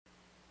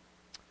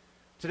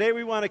Today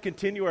we want to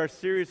continue our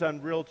series on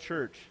Real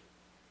Church.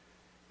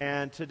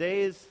 And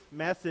today's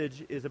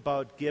message is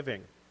about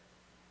giving.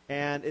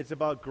 And it's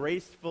about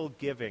graceful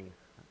giving.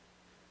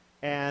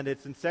 And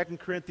it's in 2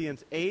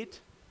 Corinthians 8,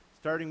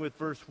 starting with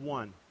verse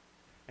 1.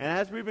 And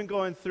as we've been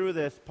going through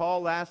this,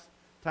 Paul, last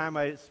time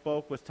I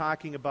spoke, was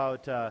talking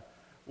about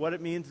what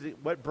it means,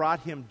 what brought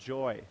him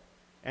joy.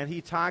 And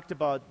he talked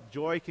about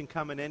joy can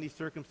come in any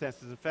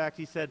circumstances. In fact,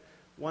 he said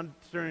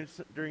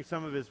during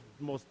some of his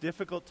most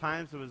difficult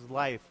times of his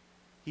life,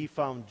 he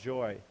found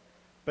joy.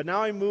 But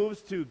now he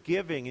moves to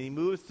giving, and he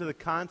moves to the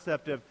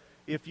concept of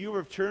if you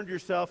have turned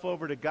yourself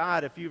over to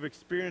God, if you've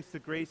experienced the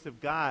grace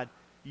of God,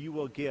 you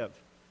will give.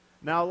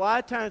 Now, a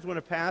lot of times when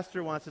a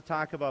pastor wants to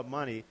talk about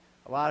money,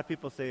 a lot of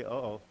people say,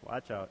 "Uh-oh,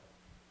 watch out."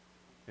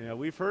 You know,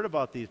 we've heard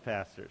about these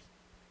pastors.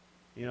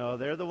 You know,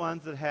 they're the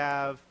ones that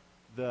have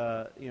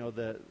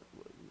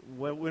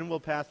when will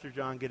Pastor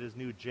John get his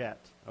new jet,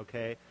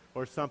 okay?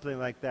 Or something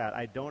like that.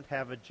 I don't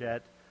have a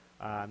jet.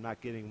 I'm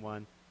not getting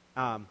one.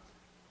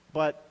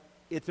 But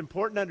it's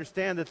important to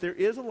understand that there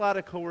is a lot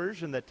of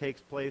coercion that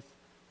takes place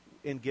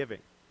in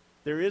giving.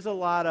 There is a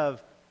lot of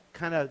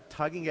kind of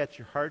tugging at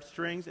your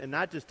heartstrings, and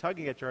not just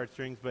tugging at your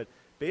heartstrings, but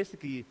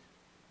basically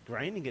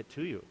grinding it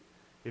to you.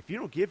 If you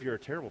don't give, you're a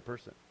terrible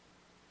person.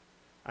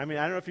 I mean,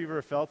 I don't know if you've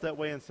ever felt that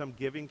way in some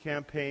giving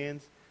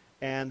campaigns,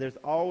 and there's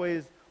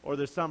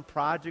some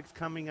projects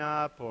coming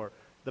up, or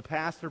the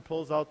pastor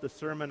pulls out the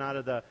sermon out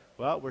of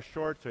we're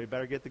short, so you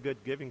better get the good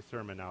giving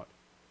sermon out.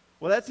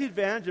 Well, that's the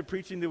advantage of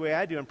preaching the way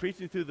I do. I'm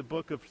preaching through the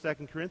book of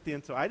 2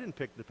 Corinthians, so I didn't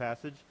pick the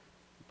passage.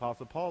 The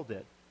Apostle Paul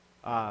did.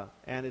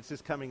 And it's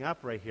just coming up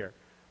right here.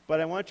 But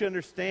I want you to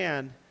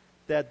understand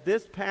that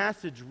this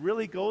passage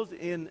really goes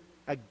in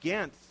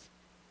against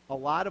a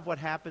lot of what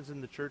happens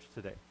in the church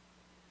today.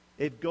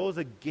 It goes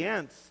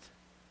against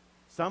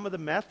some of the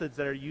methods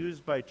that are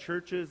used by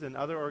churches and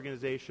other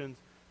organizations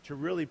to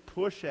really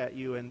push at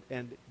you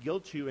and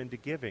guilt you into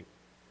giving.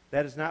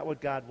 That is not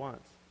what God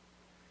wants.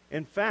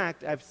 In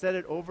fact, I've said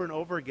it over and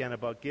over again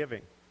about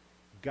giving.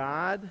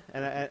 God,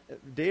 and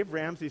Dave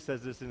Ramsey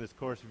says this in his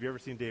course. Have you ever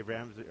seen Dave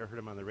Ramsey or heard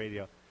him on the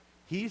radio?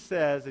 He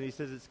says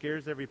it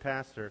scares every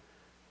pastor,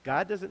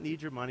 God doesn't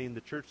need your money and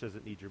the church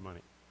doesn't need your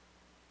money.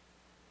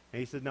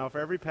 And he said, now for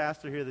every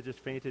pastor here that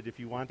just fainted, if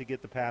you want to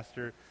get the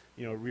pastor,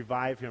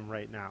 revive him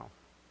right now.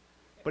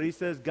 But he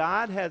says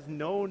God has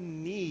no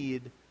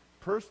need,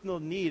 personal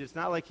need. It's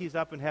not like he's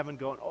up in heaven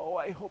going, oh,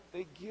 I hope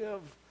they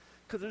give,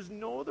 because there's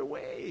no other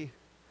way.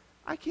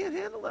 I can't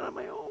handle it on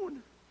my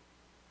own.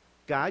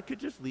 God could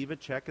just leave a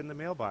check in the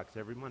mailbox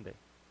every Monday.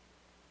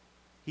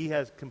 He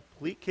has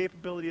complete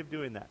capability of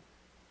doing that.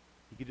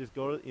 He could just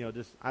go,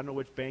 I don't know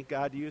which bank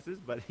God uses,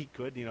 but he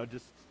could,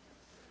 just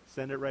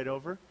send it right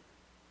over.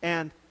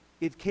 And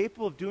it's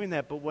capable of doing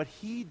that, but what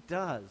he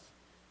does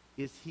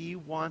is he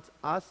wants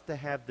us to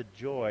have the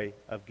joy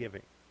of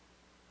giving.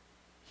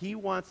 He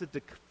wants it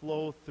to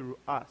flow through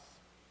us.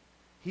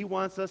 He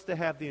wants us to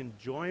have the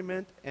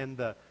enjoyment and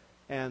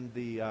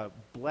the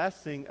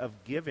blessing of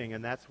giving,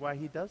 and that's why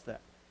he does that.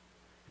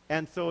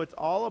 And so it's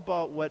all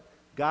about what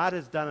God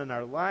has done in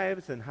our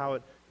lives and how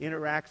it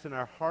interacts in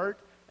our heart,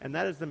 and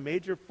that is the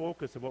major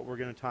focus of what we're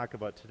going to talk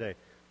about today.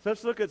 So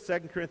let's look at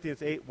 2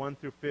 Corinthians 8, 1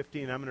 through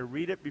 15. I'm going to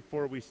read it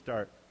before we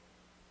start.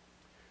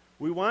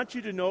 We want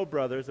you to know,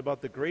 brothers,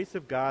 about the grace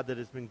of God that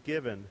has been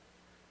given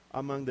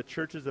among the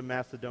churches of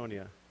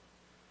Macedonia.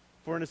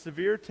 For in a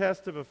severe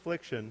test of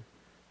affliction,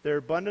 their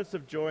abundance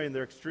of joy and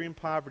their extreme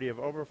poverty have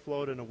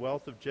overflowed in a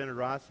wealth of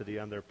generosity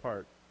on their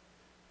part.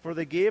 For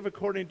they gave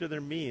according to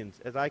their means,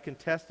 as I can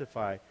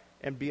testify,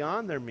 and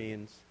beyond their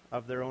means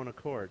of their own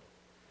accord,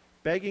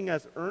 begging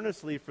us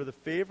earnestly for the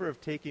favor of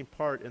taking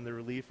part in the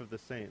relief of the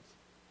saints.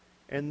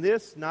 And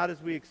this not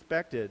as we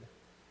expected,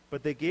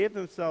 but they gave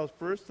themselves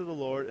first to the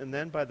Lord, and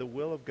then by the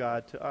will of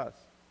God to us.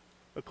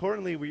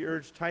 Accordingly, we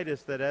urge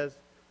Titus that as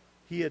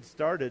he had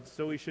started,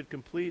 so he should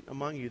complete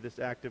among you this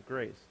act of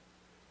grace.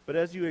 But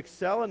as you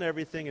excel in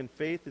everything, in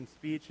faith and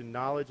speech and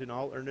knowledge and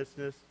all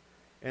earnestness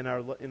and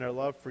in our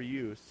love for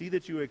you, see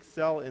that you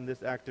excel in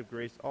this act of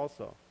grace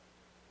also.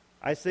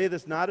 I say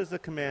this not as a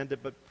command,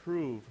 but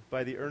prove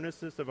by the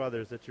earnestness of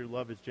others that your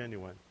love is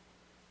genuine.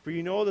 For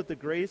you know that the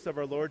grace of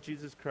our Lord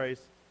Jesus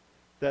Christ,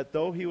 that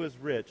though he was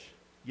rich,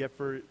 yet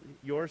for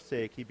your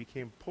sake he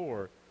became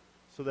poor,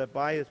 so that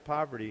by his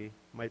poverty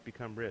might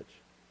become rich.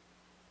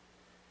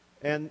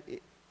 And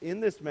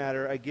in this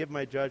matter I give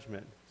my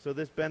judgment. So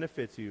this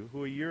benefits you,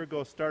 who a year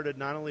ago started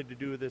not only to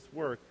do this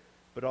work,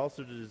 but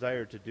also to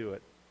desire to do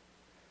it.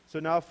 So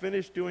now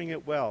finish doing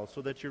it well,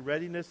 so that your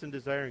readiness in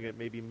desiring it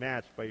may be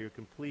matched by your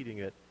completing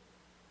it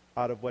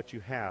out of what you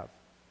have.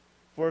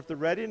 For if the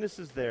readiness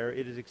is there,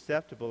 it is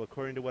acceptable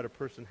according to what a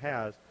person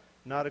has,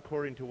 not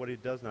according to what he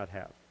does not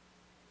have.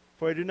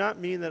 For I do not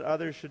mean that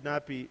others should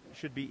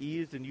be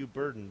eased and you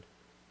burdened,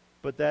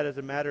 but that as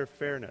a matter of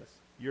fairness.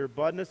 Your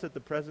abundance at the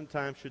present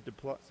time should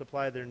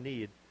supply their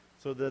need,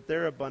 so that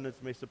their abundance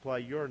may supply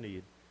your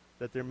need,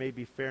 that there may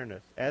be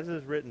fairness. As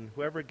is written,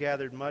 whoever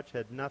gathered much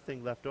had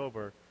nothing left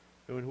over,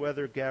 and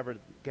whoever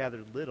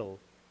gathered little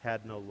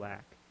had no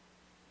lack.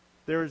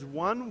 There is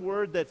one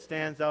word that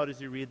stands out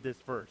as you read this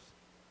verse,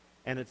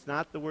 and it's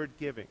not the word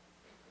giving.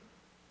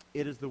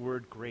 It is the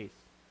word grace.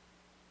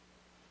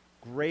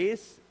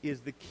 Grace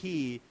is the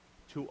key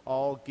to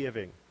all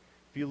giving.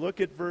 If you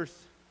look at verse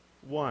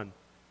 1,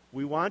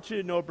 we want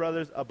you to know,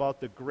 brothers,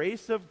 about the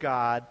grace of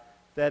God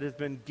that has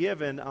been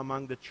given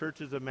among the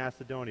churches of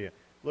Macedonia.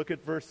 Look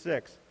at verse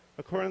 6.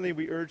 Accordingly,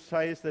 we urge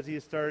Titus that he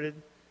has started,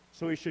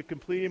 so he should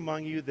complete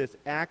among you this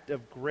act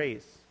of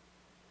grace.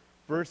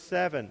 Verse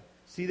 7,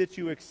 see that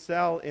you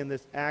excel in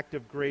this act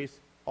of grace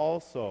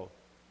also.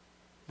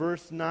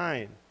 Verse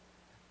 9,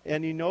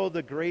 and you know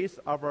the grace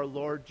of our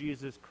Lord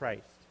Jesus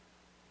Christ.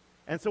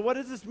 And so what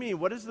does this mean?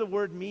 What does the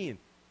word mean?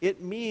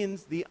 It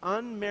means the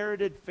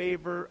unmerited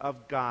favor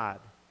of God.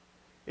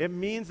 It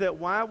means that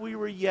while we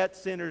were yet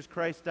sinners,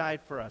 Christ died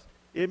for us.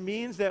 It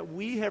means that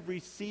we have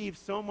received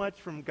so much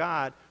from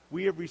God.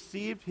 We have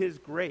received his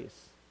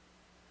grace.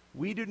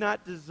 We do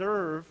not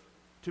deserve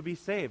to be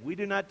saved. We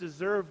do not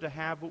deserve to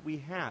have what we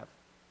have.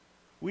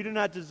 We do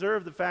not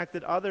deserve the fact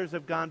that others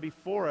have gone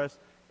before us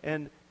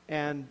and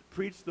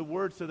preached the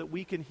word so that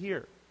we can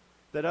hear,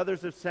 that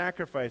others have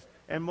sacrificed.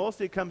 And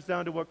mostly it comes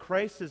down to what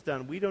Christ has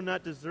done. We do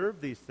not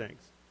deserve these things.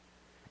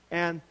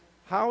 And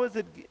how is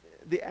it,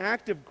 the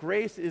act of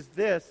grace is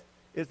this,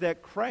 is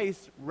that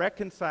Christ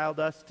reconciled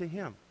us to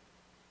him.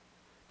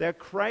 That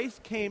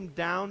Christ came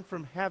down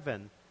from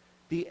heaven.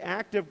 The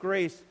act of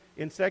grace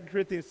in 2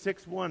 Corinthians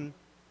 6:1,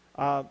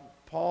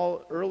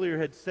 Paul earlier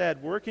had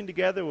said, working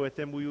together with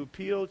him, we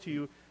appeal to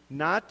you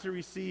not to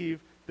receive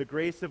the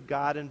grace of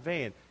God in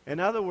vain. In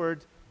other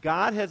words,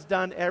 God has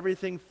done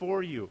everything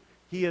for you.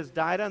 He has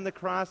died on the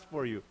cross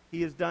for you.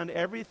 He has done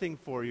everything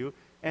for you.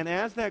 And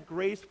as that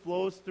grace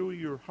flows through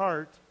your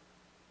heart,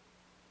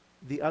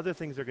 the other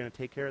things are going to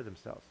take care of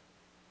themselves.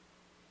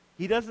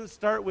 He doesn't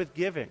start with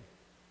giving.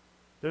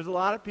 There's a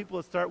lot of people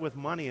that start with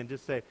money and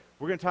just say,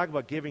 we're going to talk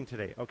about giving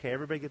today. Okay,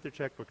 everybody get their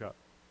checkbook out.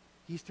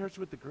 He starts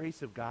with the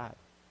grace of God.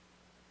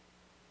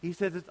 He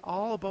says it's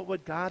all about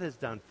what God has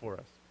done for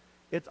us.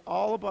 It's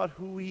all about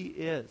who he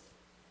is.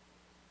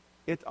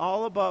 It's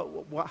all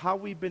about how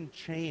we've been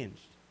changed,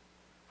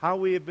 how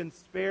we have been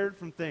spared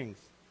from things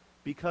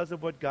because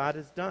of what God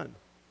has done.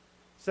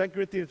 2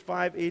 Corinthians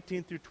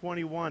 5:18 through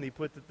 21, he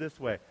puts it this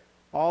way.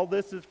 All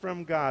this is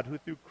from God, who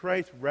through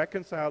Christ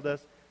reconciled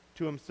us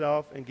to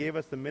himself and gave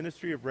us the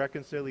ministry of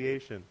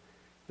reconciliation.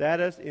 That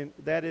is,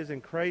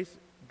 in Christ,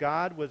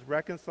 God was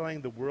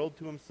reconciling the world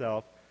to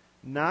himself,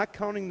 not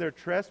counting their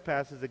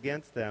trespasses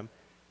against them,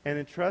 and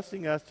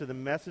entrusting us to the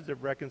message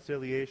of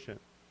reconciliation.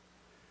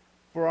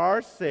 For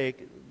our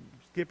sake,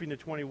 skipping to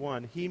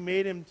 21, he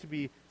made him to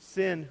be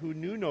sin who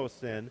knew no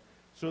sin,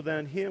 so that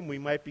in him we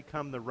might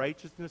become the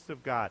righteousness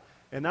of God.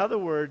 In other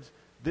words,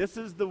 this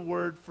is the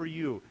word for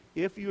you.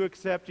 If you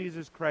accept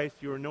Jesus Christ,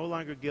 you are no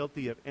longer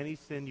guilty of any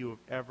sin you have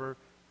ever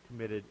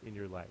committed in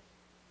your life.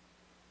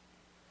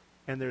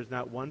 And there's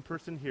not one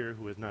person here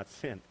who has not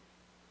sinned.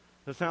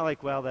 So it's not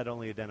like, well, that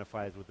only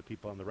identifies with the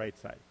people on the right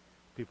side.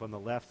 People on the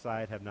left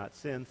side have not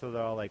sinned, so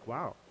they're all like,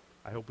 wow,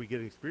 I hope we get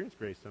to experience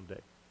grace someday.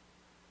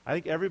 I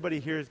think everybody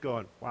here is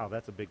going, wow,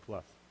 that's a big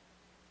plus.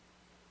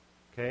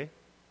 Okay?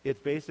 It's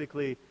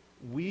basically,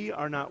 we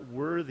are not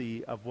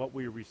worthy of what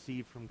we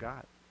receive from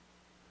God.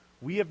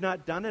 We have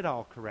not done it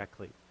all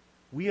correctly.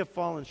 We have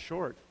fallen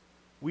short.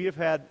 We have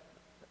had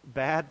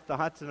bad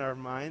thoughts in our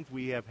minds.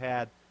 We have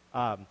had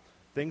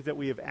things that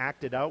we have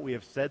acted out. We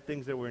have said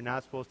things that we're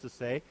not supposed to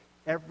say.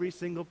 Every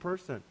single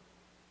person.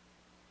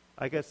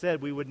 Like I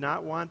said, we would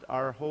not want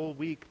our whole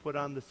week put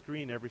on the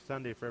screen every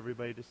Sunday for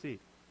everybody to see.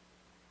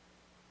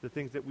 The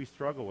things that we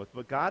struggle with.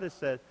 But God has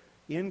said,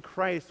 in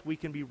Christ we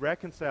can be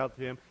reconciled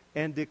to him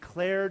and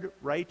declared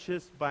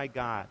righteous by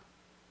God.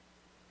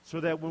 So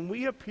that when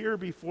we appear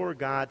before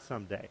God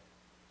someday,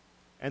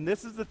 and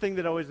this is the thing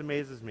that always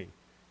amazes me,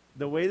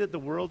 the way that the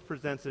world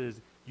presents it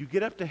is, you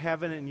get up to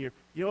heaven and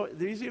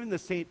there's even the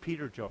St.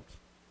 Peter jokes.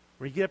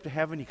 Where you get up to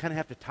heaven, you kind of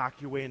have to talk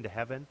your way into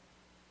heaven.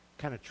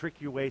 Kind of trick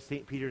your way.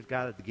 St. Peter's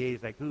got at the gate.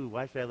 He's like, ooh,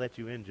 why should I let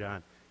you in,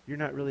 John? You're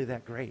not really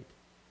that great.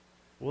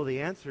 Well,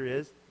 the answer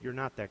is, you're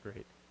not that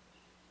great.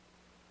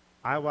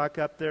 I walk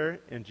up there,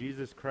 and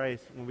Jesus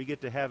Christ, when we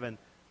get to heaven,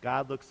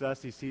 God looks at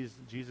us, he sees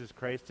Jesus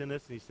Christ in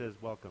us, and he says,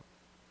 welcome.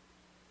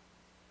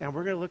 And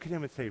we're going to look at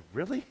him and say,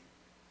 really?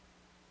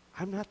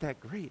 I'm not that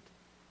great.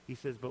 He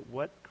says, but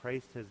what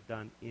Christ has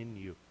done in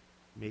you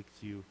makes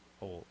you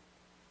whole.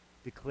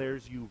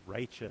 Declares you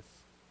righteous.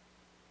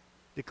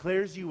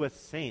 Declares you a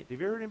saint. Have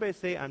you ever heard anybody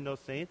say, I'm no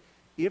saint?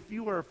 If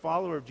you are a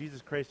follower of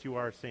Jesus Christ, you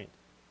are a saint.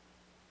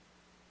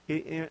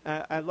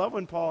 I love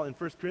when Paul in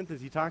 1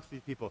 Corinthians, he talks to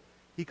these people.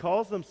 He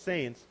calls them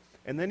saints,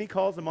 and then he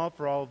calls them out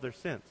for all of their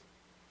sins.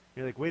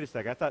 You're like, wait a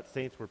sec, I thought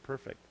saints were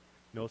perfect.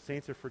 No,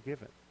 saints are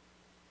forgiven.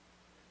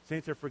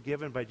 Saints are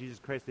forgiven by Jesus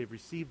Christ. They've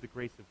received the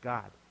grace of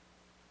God.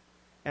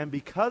 And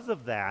because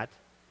of that,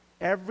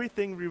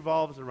 everything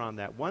revolves around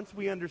that. Once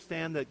we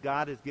understand that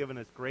God has given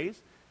us grace,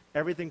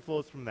 everything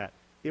flows from that.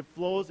 It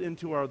flows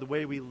into the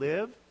way we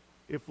live.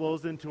 It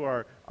flows into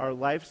our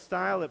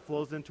lifestyle. It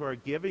flows into our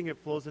giving. It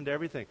flows into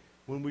everything.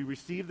 when we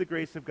receive the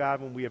grace of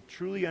God, when we have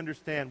truly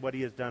understand what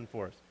he has done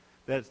for us.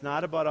 That it's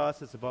not about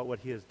us, it's about what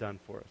he has done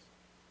for us.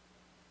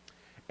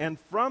 And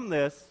from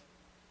this,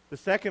 the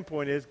second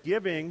point is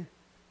giving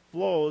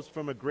flows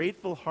from a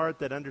grateful heart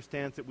that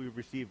understands that we've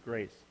received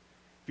grace.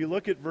 If you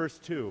look at verse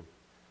 2,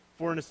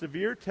 for in a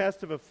severe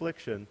test of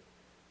affliction,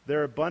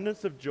 their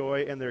abundance of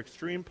joy and their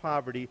extreme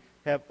poverty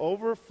have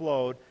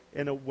overflowed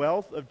in a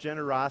wealth of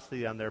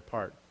generosity on their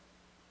part.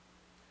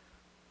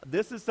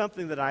 This is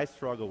something that I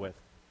struggle with.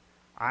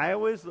 I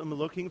always am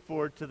looking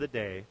forward to the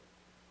day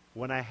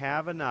when I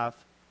have enough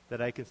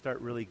that I can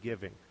start really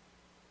giving.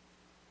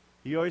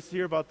 You always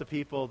hear about the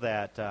people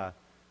that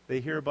they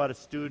hear about a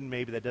student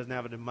maybe that doesn't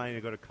have enough money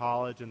to go to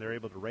college, and they're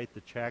able to write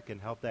the check and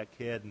help that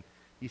kid, and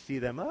you see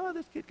them, oh,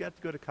 this kid got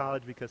to go to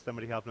college because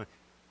somebody helped him.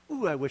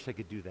 Ooh, I wish I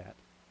could do that.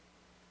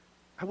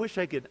 I wish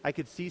I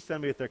could see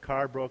somebody with their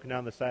car broken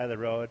down the side of the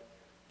road,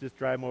 just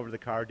drive them over to the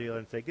car dealer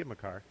and say, give them a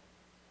car.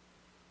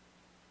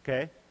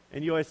 Okay?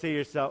 And you always say to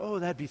yourself, oh,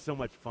 that'd be so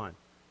much fun.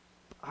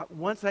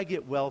 Once I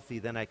get wealthy,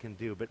 then I can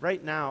do. But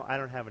right now, I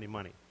don't have any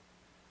money.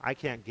 I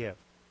can't give.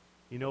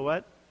 You know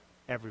what?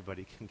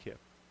 Everybody can give.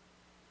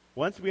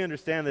 Once we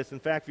understand this, in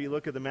fact, if you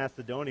look at the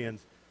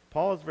Macedonians,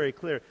 Paul is very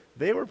clear.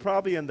 They were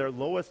probably in their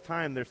lowest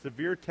time, their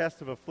severe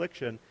test of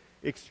affliction,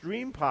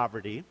 extreme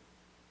poverty,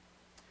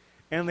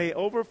 and they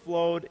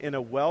overflowed in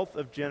a wealth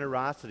of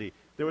generosity.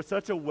 There was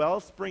such a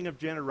wellspring of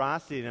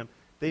generosity in them,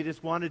 they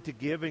just wanted to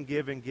give and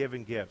give and give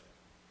and give.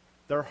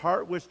 Their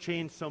heart was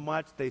changed so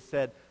much, they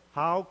said,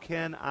 how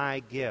can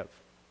I give?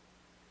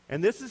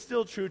 And this is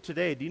still true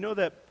today. Do you know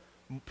that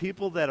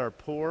people that are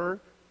poor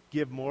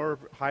give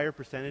higher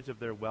percentage of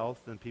their wealth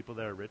than people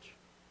that are rich?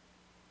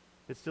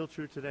 It's still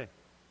true today.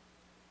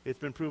 It's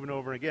been proven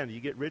over and again. You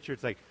get richer,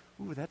 it's like,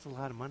 ooh, that's a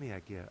lot of money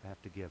I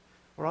have to give.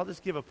 Or I'll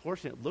just give a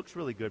portion. It looks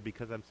really good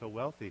because I'm so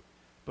wealthy.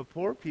 But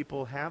poor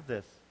people have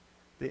this.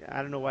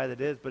 I don't know why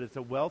that is, but it's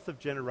a wealth of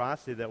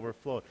generosity that we're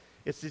flowed.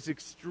 It's this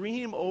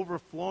extreme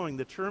overflowing.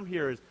 The term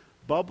here is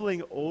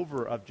bubbling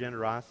over of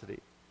generosity.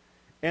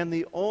 And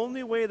the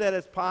only way that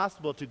is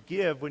possible to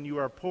give when you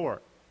are poor,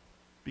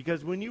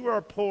 because when you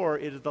are poor,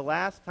 it is the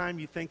last time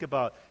you think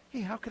about,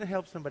 hey, how can I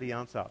help somebody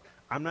else out?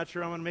 I'm not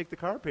sure I'm going to make the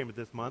car payment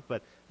this month,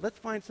 but let's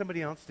find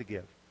somebody else to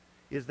give.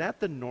 Is that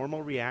the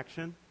normal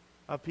reaction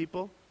of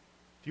people?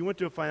 If you went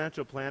to a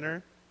financial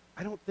planner,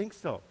 I don't think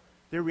so.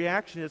 Their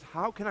reaction is,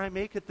 how can I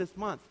make it this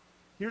month?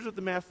 Here's what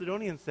the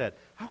Macedonians said.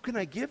 How can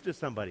I give to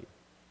somebody?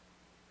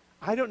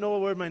 I don't know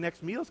where my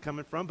next meal is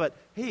coming from, but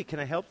hey, can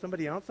I help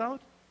somebody else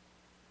out?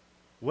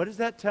 What does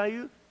that tell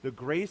you? The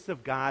grace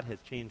of God has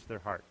changed their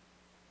heart.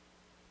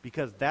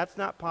 Because that's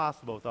not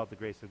possible without the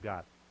grace of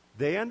God.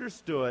 They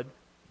understood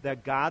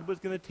that God was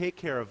going to take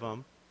care of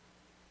them,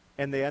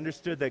 and they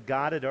understood that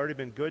God had already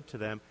been good to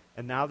them,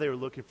 and now they were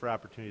looking for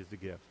opportunities to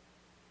give.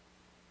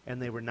 And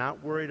they were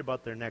not worried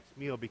about their next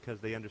meal because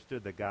they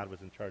understood that God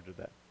was in charge of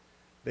that.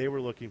 They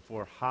were looking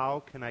for,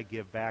 how can I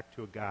give back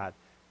to a God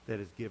that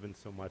has given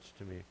so much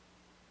to me?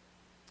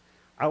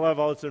 I love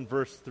also in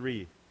verse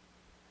 3.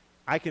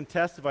 I can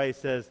testify, he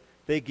says,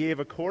 they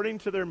gave according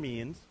to their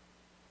means.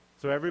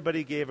 So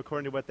everybody gave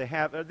according to what they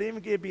have. They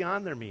even gave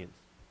beyond their means.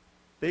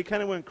 They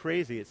kind of went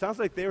crazy. It sounds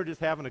like they were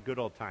just having a good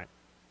old time.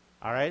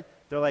 All right?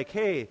 They're like,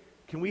 hey,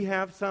 can we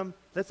have some?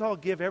 Let's all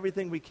give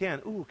everything we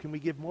can. Ooh, can we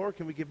give more?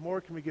 Can we give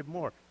more? Can we give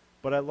more?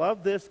 But I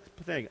love this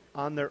thing,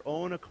 on their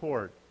own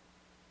accord.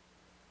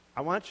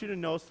 I want you to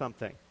know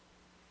something.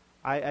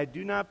 I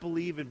do not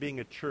believe in being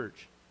a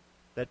church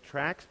that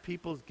tracks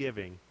people's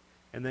giving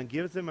and then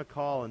gives them a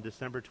call on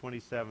December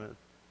 27th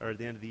or at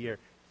the end of the year.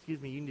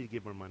 Excuse me, you need to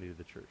give more money to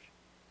the church.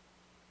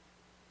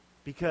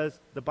 Because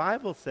the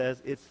Bible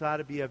says it's got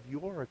to be of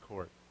your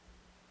accord.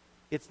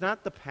 It's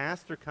not the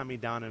pastor coming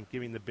down and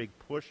giving the big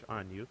push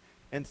on you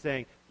and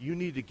saying, you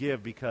need to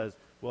give because,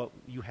 well,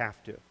 you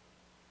have to.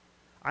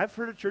 I've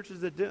heard of churches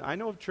that did. I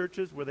know of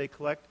churches where they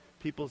collect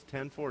people's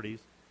 1040s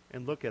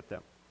and look at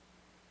them.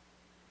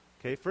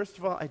 Okay, first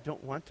of all, I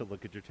don't want to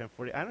look at your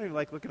 1040. I don't even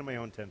like looking at my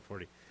own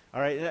 1040.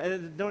 All right, I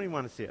don't even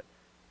want to see it.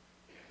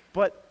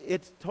 But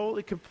it's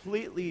totally,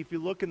 completely, if you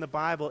look in the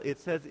Bible,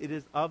 it says it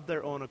is of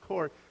their own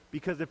accord.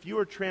 Because if you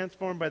are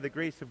transformed by the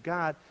grace of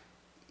God,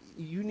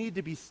 you need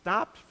to be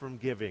stopped from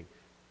giving.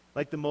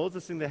 Like the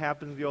Moses thing that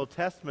happens in the Old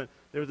Testament,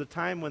 there was a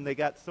time when they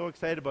got so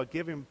excited about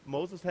giving,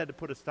 Moses had to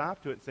put a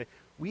stop to it and say,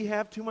 we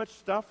have too much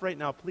stuff right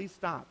now, please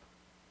stop.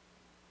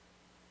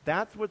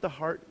 That's what the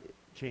heart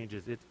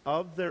changes. It's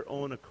of their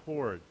own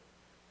accord.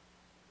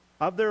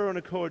 Of their own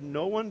accord,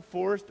 no one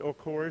forced or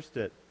coerced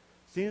it.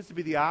 Seems to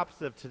be the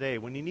opposite of today.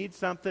 When you need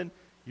something,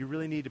 you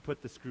really need to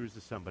put the screws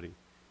to somebody.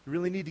 You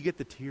really need to get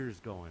the tears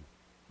going.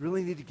 You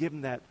really need to give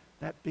them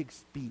that big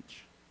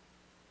speech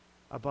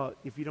about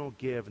if you don't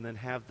give, and then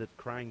have the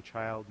crying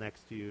child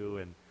next to you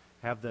and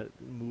have the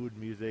mood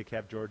music,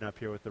 have Jordan up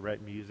here with the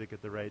right music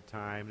at the right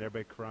time, and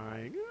everybody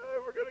crying,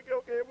 oh, we're going to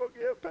go give, we'll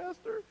give,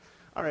 Pastor.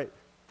 All right,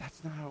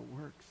 that's not how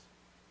it works.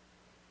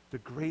 The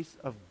grace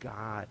of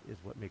God is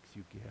what makes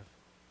you give.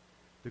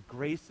 The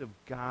grace of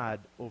God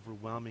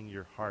overwhelming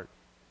your heart.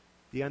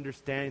 The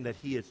understanding that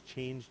he has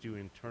changed you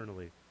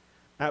internally.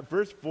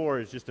 Verse 4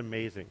 is just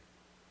amazing.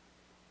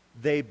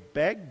 They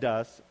begged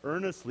us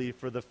earnestly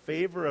for the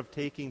favor of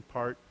taking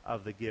part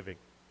of the giving.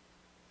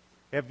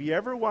 Have you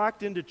ever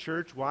walked into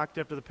church, walked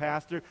up to the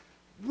pastor,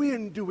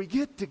 when do we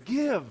get to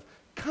give?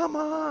 Come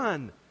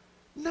on,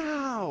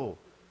 now.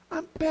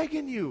 I'm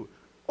begging you,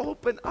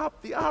 open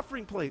up the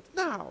offering plates,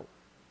 now.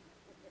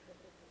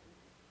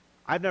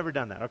 I've never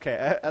done that.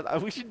 Okay,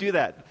 we should do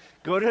that.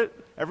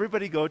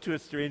 Everybody go to a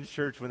strange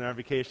church when they're on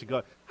vacation.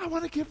 Go, I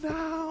want to give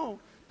now.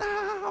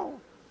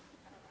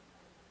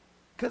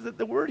 Because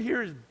the word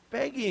here is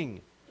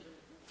begging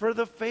for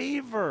the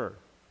favor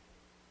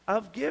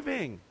of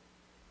giving.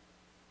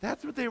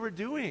 That's what they were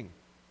doing.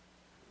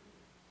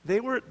 They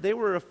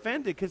were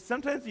offended, because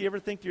sometimes you ever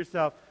think to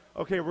yourself,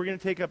 okay, we're going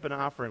to take up an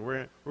offering.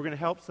 We're going to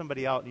help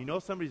somebody out. And you know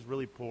somebody's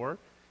really poor.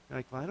 You're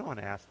like, well, I don't want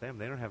to ask them.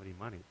 They don't have any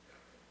money.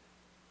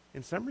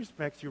 In some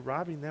respects, you're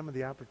robbing them of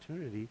the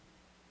opportunity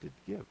to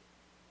give.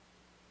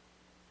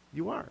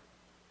 You are.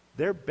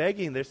 They're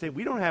begging. They're saying,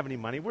 we don't have any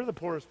money. We're the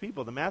poorest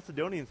people. The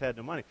Macedonians had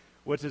no money,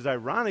 which is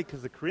ironic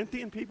because the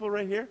Corinthian people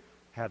right here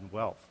had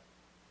wealth.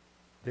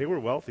 They were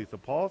wealthy. So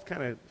Paul's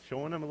kind of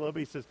showing them a little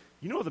bit. He says,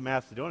 you know the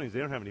Macedonians, they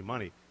don't have any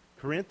money.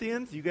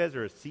 Corinthians, you guys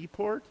are a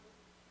seaport.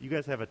 You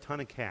guys have a ton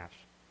of cash.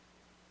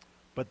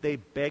 But they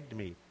begged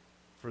me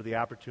for the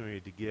opportunity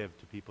to give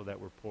to people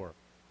that were poor.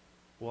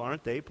 Well,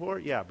 aren't they poor?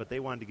 Yeah, but they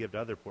wanted to give to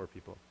other poor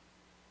people.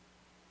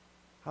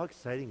 How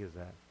exciting is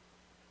that?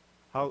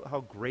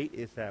 How great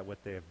is that,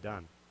 what they have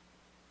done?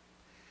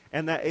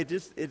 And that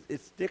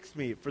it sticks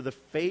me for the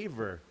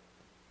favor.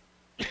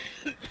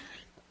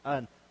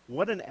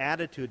 What an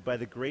attitude by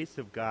the grace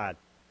of God.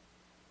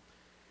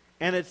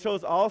 And it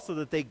shows also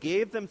that they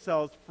gave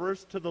themselves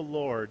first to the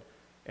Lord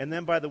and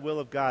then by the will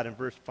of God in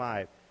verse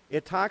 5.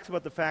 It talks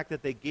about the fact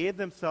that they gave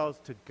themselves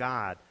to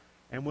God.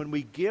 And when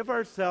we give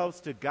ourselves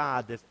to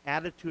God, this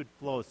attitude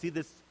flows. See,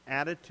 this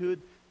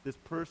attitude, this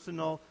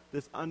personal,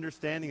 this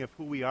understanding of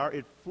who we are,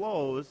 it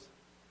flows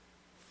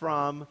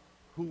from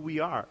who we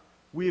are.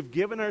 We have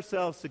given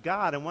ourselves to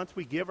God, and once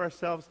we give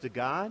ourselves to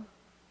God,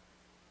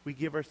 we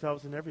give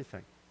ourselves in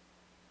everything.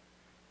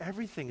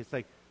 Everything. It's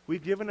like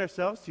we've given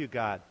ourselves to you,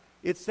 God.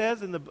 It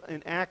says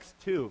in Acts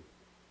 2,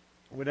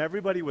 when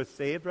everybody was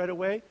saved right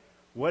away,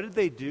 what did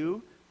they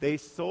do? They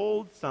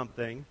sold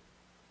something.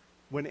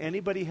 When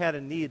anybody had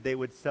a need, they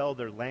would sell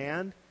their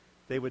land,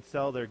 they would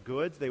sell their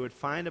goods, they would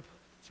find a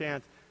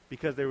chance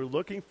because they were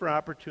looking for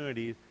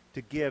opportunities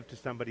to give to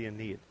somebody in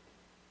need.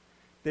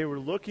 They were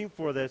looking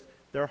for this.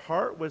 Their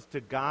heart was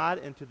to God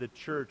and to the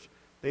church.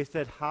 They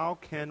said, how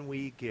can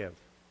we give?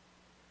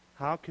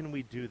 How can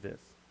we do this?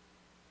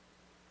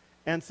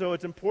 And so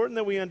it's important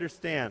that we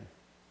understand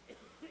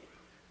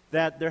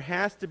that there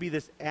has to be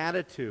this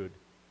attitude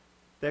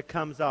that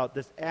comes out,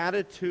 this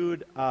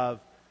attitude of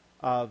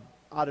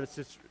out of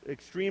this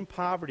extreme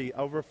poverty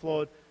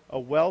overflowed a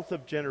wealth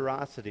of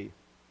generosity.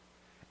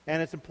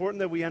 And it's important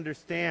that we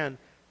understand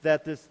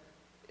that this,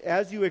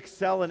 as you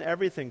excel in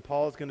everything,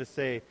 Paul is going to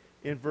say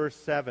in verse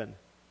 7,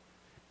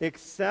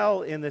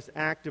 excel in this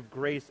act of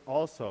grace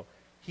also.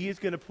 He's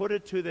going to put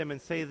it to them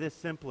and say this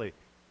simply: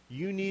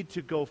 you need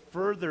to go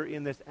further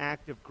in this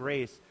act of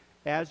grace.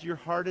 As your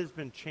heart has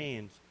been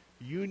changed,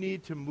 you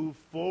need to move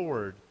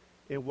forward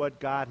in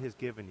what God has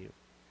given you,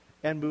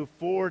 and move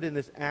forward in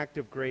this act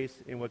of grace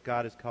in what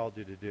God has called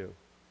you to do.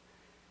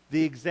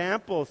 The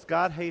example,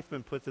 Scott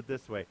Haifman puts it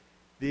this way: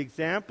 the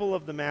example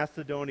of the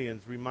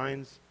Macedonians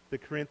reminds the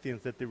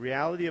Corinthians that the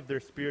reality of their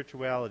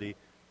spirituality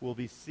will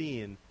be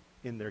seen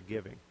in their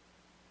giving.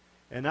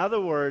 In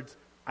other words,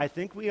 I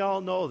think we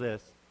all know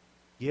this,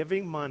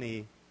 giving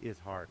money is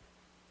hard.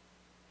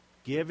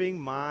 Giving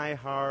my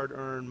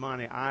hard-earned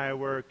money. I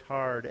worked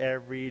hard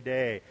every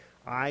day.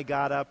 I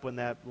got up when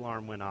that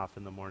alarm went off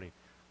in the morning.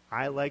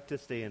 I like to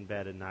stay in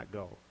bed and not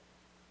go.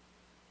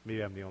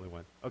 Maybe I'm the only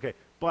one. Okay,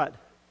 but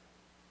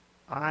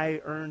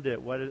I earned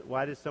it.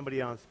 Why did somebody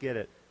else get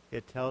it?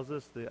 It tells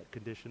us the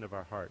condition of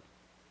our heart.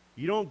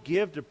 You don't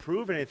give to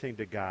prove anything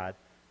to God,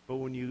 but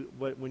when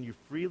you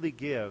freely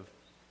give,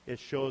 it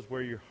shows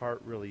where your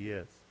heart really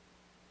is.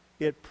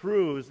 It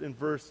proves in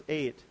verse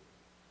 8,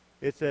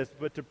 it says,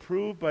 but to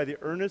prove by the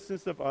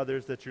earnestness of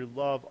others that your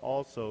love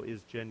also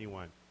is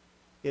genuine.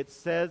 It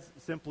says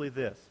simply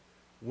this: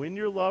 when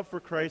your love for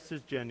Christ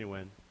is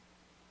genuine,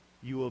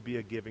 you will be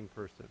a giving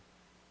person.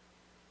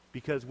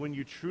 Because when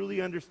you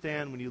truly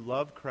understand, when you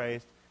love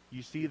Christ,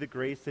 you see the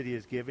grace that he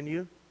has given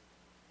you,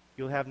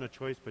 you'll have no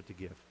choice but to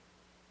give.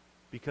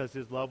 Because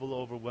his love will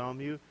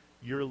overwhelm you.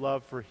 Your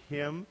love for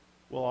him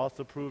will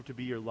also prove to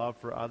be your love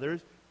for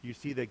others. You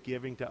see that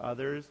giving to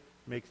others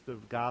makes the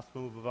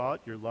gospel move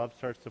about. Your love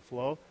starts to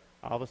flow.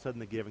 All of a sudden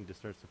the giving just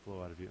starts to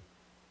flow out of you.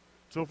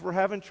 So if we're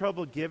having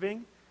trouble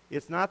giving,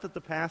 it's not that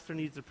the pastor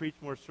needs to preach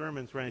more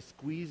sermons where I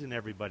squeeze in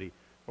everybody,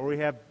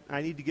 or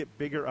I need to get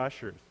bigger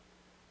ushers.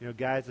 You know,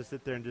 guys that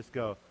sit there and just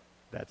go,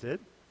 that's it?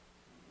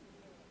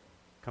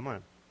 Come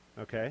on,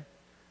 okay?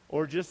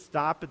 Or just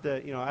stop at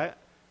the,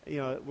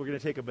 we're going to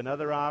take up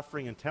another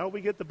offering until we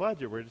get the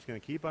budget. We're just going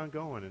to keep on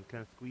going and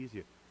kind of squeeze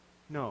you.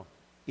 No,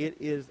 it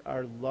is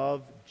our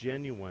love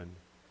genuine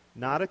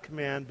not a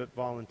command, but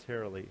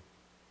voluntarily.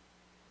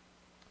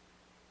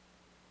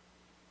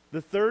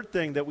 The third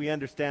thing that we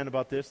understand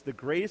about this, the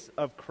grace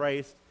of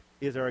Christ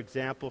is our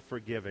example for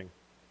giving.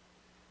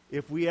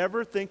 If we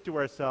ever think to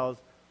ourselves,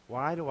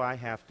 why do I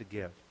have to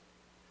give?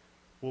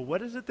 Well,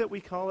 what is it that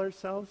we call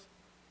ourselves?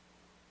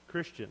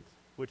 Christians,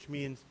 which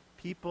means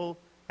people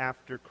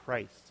after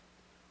Christ.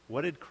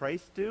 What did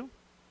Christ do?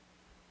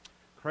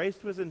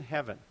 Christ was in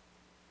heaven.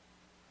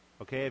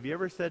 Okay, have you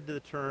ever said to the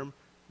term,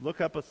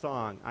 look up a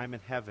song, I'm in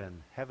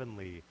heaven,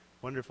 heavenly,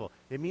 wonderful.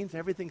 It means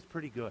everything's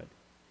pretty good.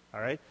 All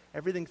right?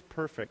 Everything's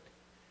perfect.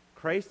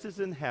 Christ is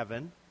in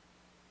heaven.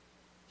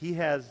 He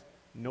has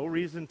no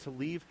reason to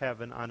leave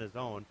heaven on his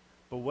own.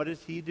 But what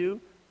does he do?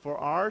 For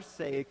our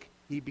sake,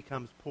 he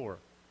becomes poor.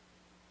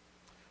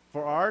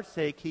 For our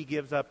sake, he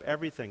gives up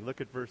everything. Look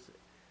at verse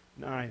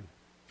 9.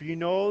 For you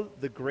know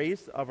the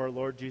grace of our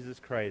Lord Jesus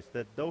Christ,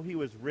 that though he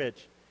was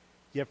rich,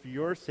 yet for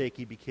your sake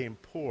he became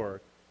poor,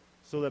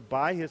 so that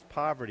by his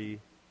poverty,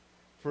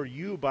 for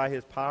you by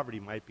his poverty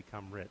might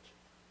become rich.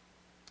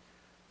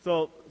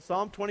 So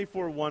Psalm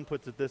 24:1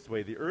 puts it this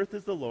way: the earth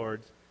is the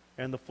Lord's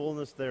and the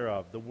fullness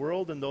thereof, the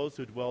world and those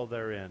who dwell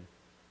therein.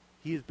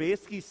 He is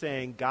basically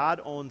saying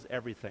God owns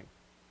everything.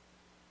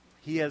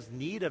 He has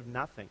need of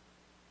nothing.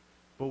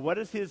 But what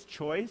is his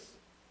choice?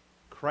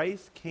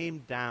 Christ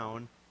came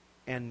down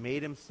and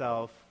made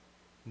himself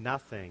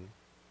nothing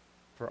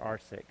for our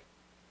sake.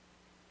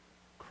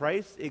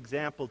 Christ's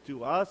example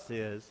to us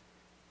is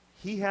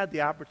he had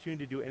the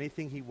opportunity to do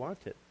anything he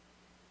wanted.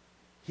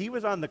 He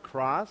was on the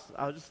cross.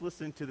 I was just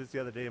listening to this the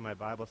other day in my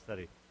Bible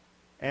study.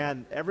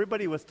 And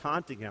everybody was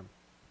taunting him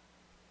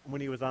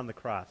when he was on the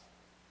cross.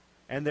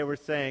 And they were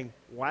saying,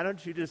 why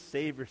don't you just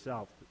save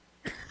yourself?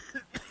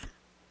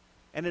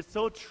 And it's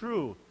so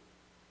true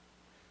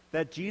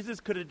that Jesus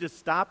could have just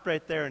stopped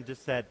right there and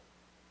just said,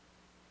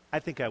 I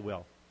think I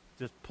will.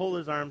 Just pulled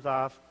his arms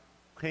off,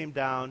 came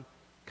down,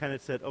 kind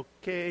of said,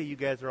 okay, you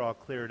guys are all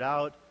cleared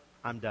out.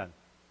 I'm done.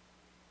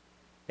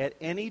 At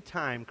any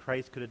time,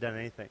 Christ could have done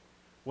anything.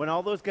 When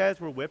all those guys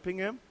were whipping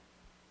him,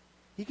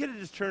 he could have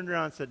just turned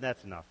around and said,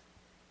 that's enough.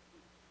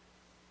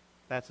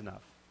 That's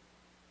enough.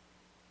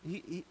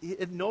 He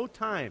at no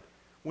time,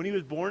 when he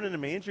was born in a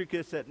manger, he could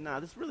have said, nah,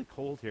 this is really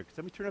cold here.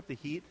 Let me turn up the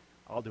heat.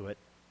 I'll do it.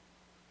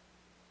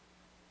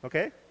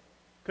 Okay?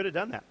 Could have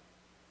done that.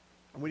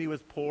 And when he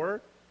was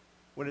poor,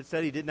 when it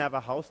said he didn't have a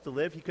house to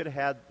live, he could have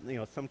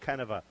had, some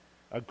kind of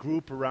a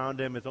group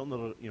around him, his own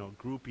little,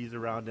 groupies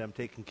around him,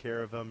 taking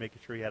care of him, making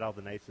sure he had all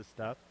the nicest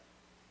stuff.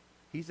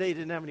 He said he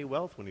didn't have any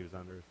wealth when he was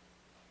on earth.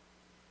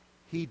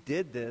 He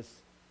did this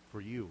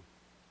for you.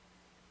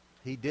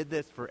 He did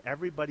this for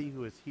everybody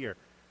who is here.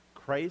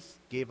 Christ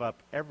gave up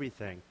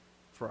everything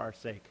for our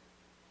sake.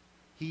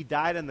 He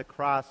died on the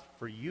cross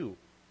for you.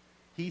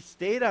 He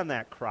stayed on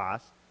that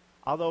cross,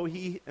 although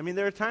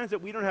there are times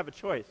that we don't have a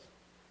choice.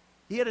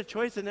 He had a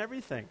choice in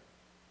everything.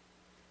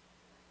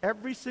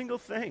 Every single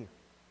thing.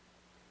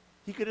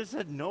 He could have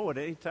said no at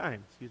any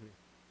time. Excuse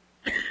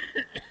me.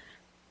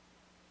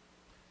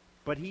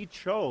 But he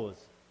chose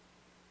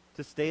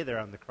to stay there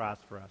on the cross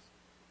for us.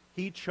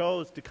 He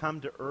chose to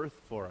come to earth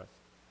for us.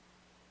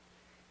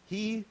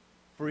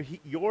 For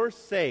your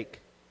sake,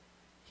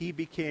 he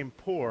became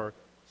poor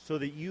so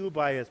that you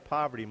by his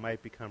poverty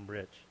might become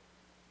rich.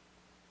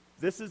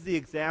 This is the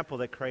example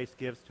that Christ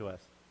gives to us.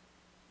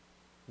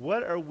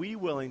 What are we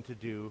willing to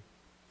do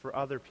for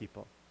other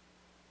people?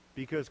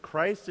 Because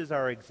Christ is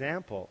our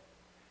example.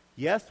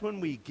 Yes, when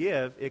we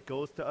give, it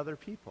goes to other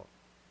people.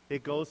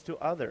 It goes to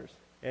others.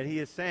 And he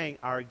is saying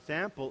our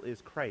example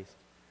is Christ.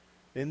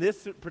 In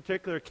this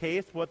particular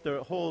case, what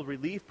the whole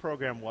relief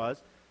program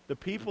was, the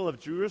people of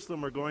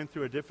Jerusalem were going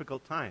through a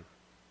difficult time.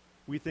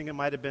 We think it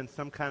might have been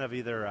some kind of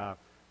either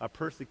a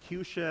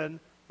persecution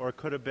or it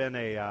could have been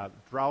a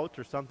drought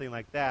or something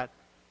like that.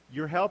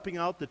 You're helping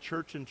out the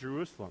church in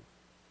Jerusalem.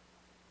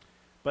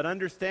 But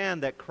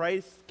understand that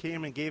Christ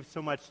came and gave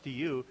so much to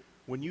you.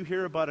 When you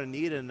hear about a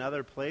need in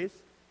another place,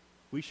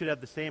 we should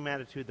have the same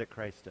attitude that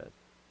Christ did.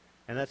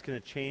 And that's going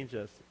to change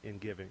us in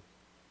giving.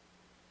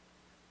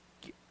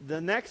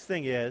 The next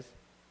thing is,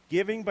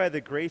 giving by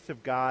the grace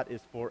of God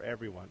is for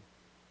everyone.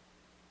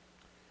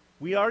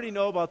 We already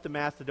know about the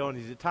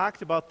Macedonians. It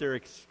talks about their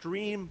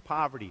extreme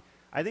poverty.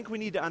 I think we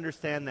need to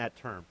understand that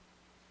term.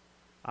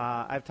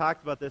 I've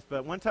talked about this,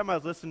 but one time I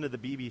was listening to the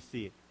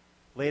BBC.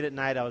 Late at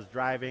night I was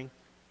driving,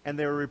 and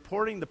they were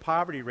reporting the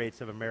poverty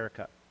rates of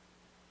America.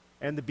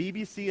 And the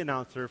BBC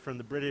announcer from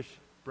the British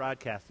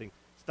Broadcasting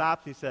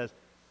stops and he says,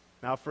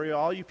 now for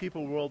all you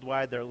people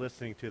worldwide that are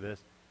listening to this,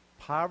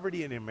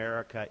 poverty in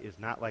America is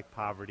not like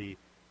poverty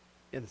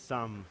in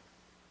some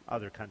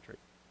other country.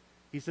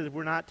 He says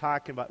we're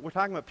talking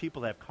about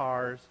people that have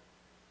cars,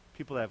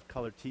 people that have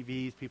colored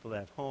TVs, people that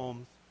have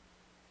homes.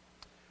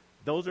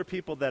 Those are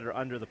people that are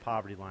under the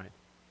poverty line.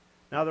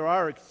 Now there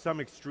are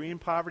some extreme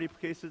poverty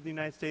cases in the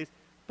United States,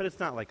 but it's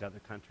not like other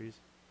countries.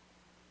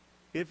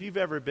 If you've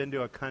ever been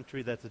to a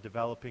country that's a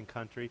developing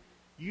country,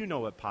 you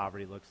know what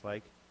poverty looks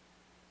like.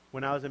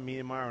 When I was in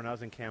Myanmar, when I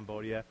was in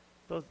Cambodia,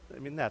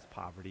 that's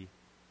poverty.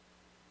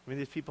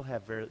 These people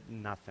have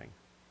nothing.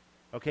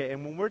 Okay,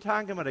 and when we're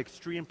talking about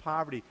extreme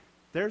poverty,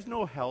 there's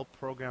no help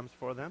programs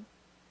for them.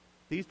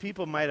 These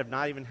people might have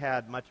not even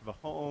had much of a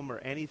home or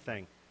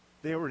anything.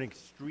 They were in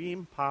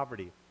extreme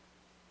poverty.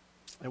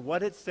 And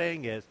what it's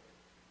saying is,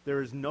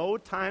 there is no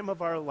time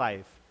of our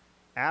life,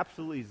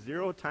 absolutely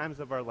 0 times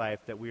of our life,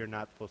 that we are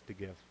not supposed to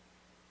give.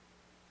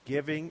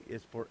 Giving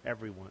is for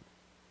everyone.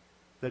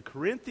 The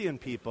Corinthian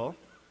people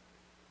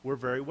were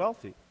very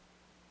wealthy.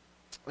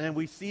 And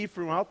we see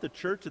throughout the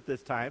church at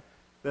this time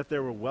that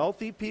there were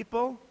wealthy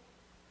people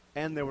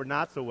and there were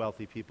not so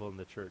wealthy people in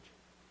the church.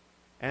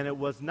 And it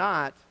was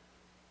not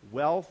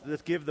wealth,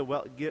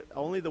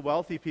 only the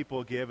wealthy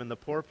people give and the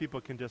poor people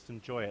can just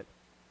enjoy it.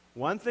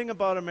 One thing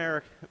about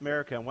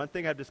America, and one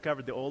thing I've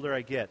discovered the older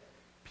I get,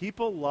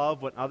 people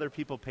love when other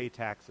people pay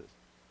taxes.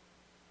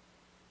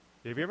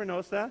 Have you ever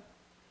noticed that?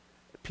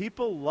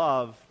 People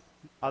love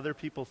other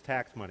people's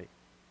tax money.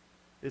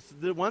 It's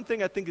the one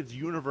thing I think is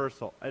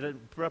universal.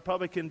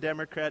 Republican,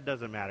 Democrat,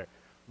 doesn't matter.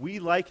 We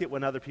like it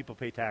when other people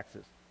pay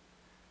taxes.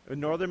 In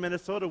northern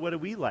Minnesota, what do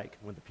we like?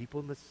 When the people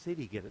in the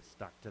city get it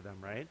stuck to them,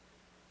 right?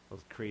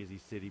 Those crazy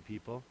city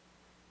people.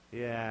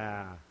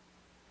 Yeah.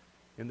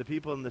 And the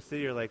people in the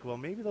city are like, well,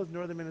 maybe those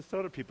northern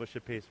Minnesota people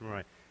should pay some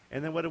more.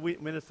 And then what do we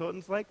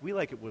Minnesotans like? We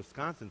like it when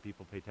Wisconsin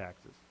people pay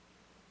taxes.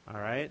 All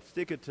right?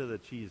 Stick it to the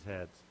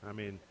cheeseheads. I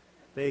mean,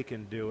 they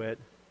can do it.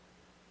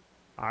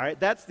 All right?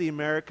 That's the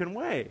American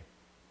way.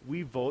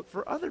 We vote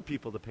for other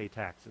people to pay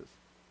taxes.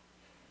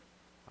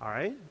 All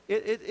right?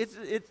 It's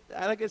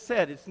like I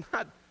said, it's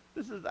not,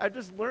 I've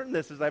just learned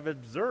this as I've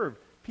observed.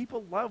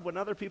 People love when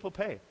other people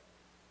pay.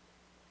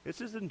 It's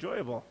just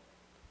enjoyable.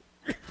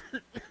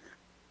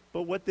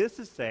 But what this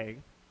is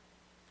saying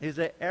is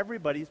that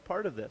everybody's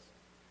part of this.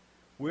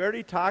 We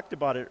already talked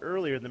about it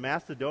earlier. The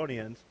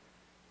Macedonians,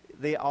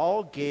 they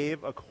all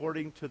gave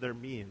according to their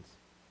means.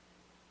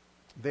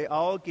 They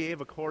all gave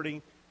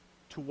according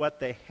to what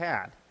they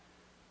had.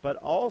 But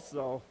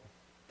also,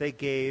 they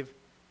gave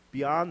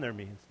beyond their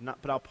means.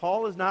 But now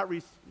Paul is not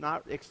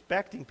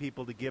expecting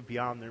people to give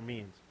beyond their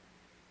means.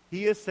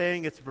 He is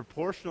saying it's a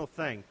proportional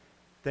thing,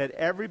 that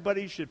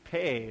everybody should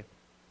pay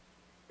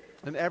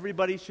and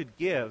everybody should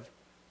give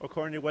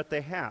according to what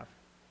they have.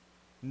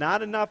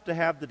 Not enough to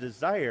have the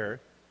desire,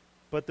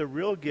 but the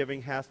real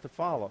giving has to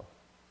follow.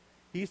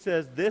 He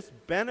says this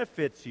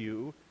benefits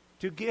you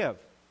to give.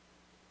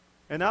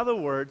 In other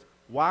words,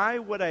 why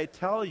would I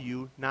tell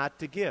you not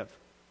to give?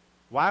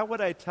 Why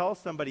would I tell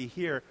somebody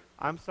here,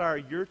 I'm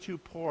sorry, you're too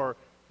poor,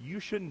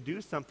 you shouldn't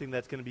do something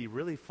that's going to be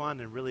really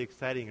fun and really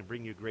exciting and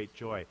bring you great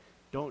joy?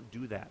 Don't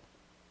do that.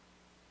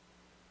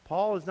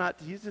 Paul is not,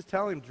 he's just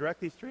telling them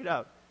directly straight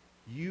out,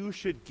 you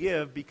should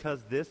give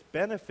because this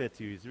benefits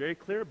you. He's very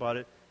clear about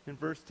it in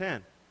verse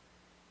 10.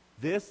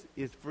 This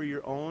is for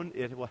your own,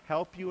 it will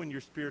help you in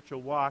your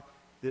spiritual walk.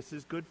 This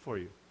is good for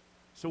you.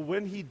 So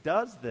when he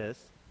does this,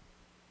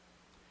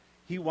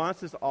 he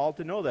wants us all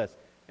to know this.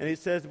 And he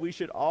says we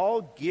should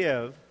all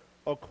give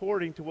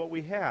according to what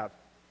we have.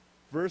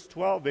 Verse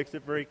 12 makes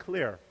it very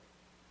clear.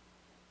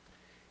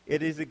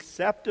 It is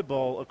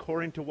acceptable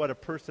according to what a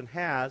person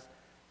has,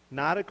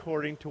 not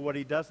according to what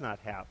he does not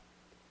have.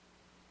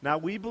 Now,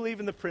 we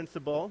believe in the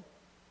principle,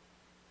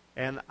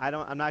 and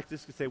I'm not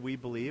just going to say we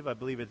believe. I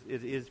believe it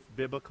is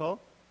biblical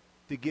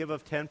to give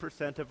of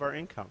 10% of our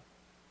income.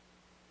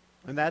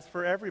 And that's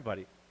for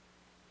everybody.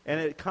 And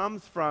it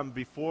comes from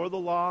before the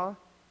law.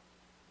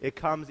 It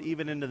comes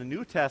even into the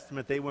New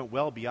Testament. They went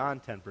well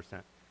beyond 10%.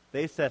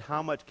 They said,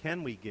 how much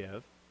can we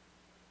give?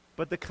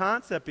 But the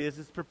concept is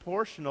it's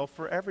proportional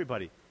for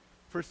everybody.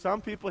 For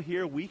some people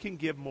here, we can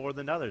give more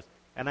than others.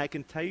 And I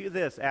can tell you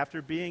this,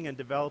 after being in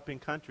developing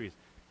countries,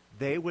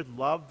 they would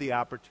love the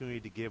opportunity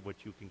to give what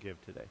you can give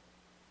today.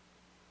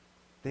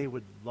 They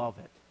would love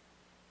it.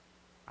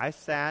 I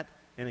sat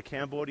in a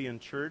Cambodian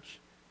church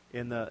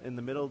in the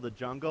middle of the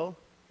jungle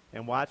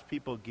and watched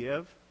people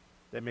give.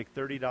 They make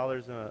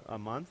 $30 a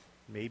month,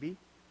 maybe.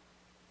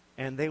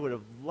 And they would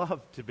have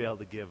loved to be able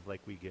to give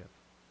like we give.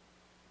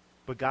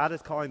 But God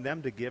is calling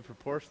them to give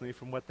proportionally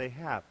from what they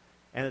have.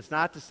 And it's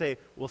not to say,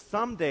 well,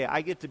 someday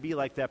I get to be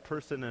like that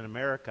person in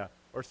America.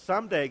 Or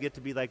someday I get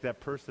to be like that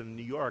person in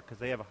New York because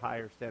they have a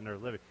higher standard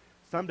of living.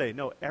 Someday,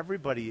 no,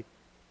 everybody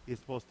is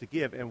supposed to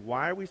give. And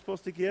why are we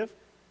supposed to give?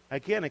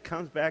 Again, it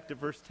comes back to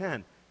verse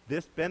 10.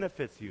 This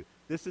benefits you.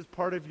 This is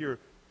part of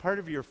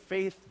your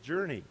faith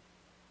journey.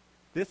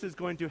 This is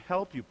going to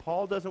help you.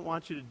 Paul doesn't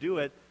want you to do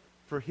it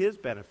for his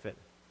benefit.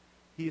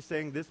 He's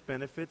saying this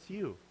benefits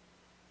you.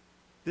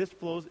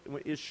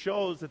 It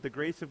shows that the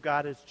grace of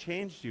God has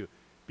changed you.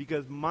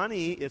 Because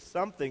money is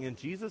something, and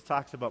Jesus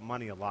talks about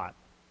money a lot.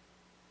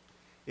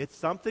 It's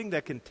something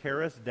that can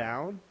tear us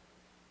down.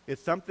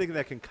 It's something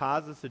that can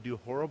cause us to do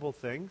horrible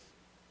things.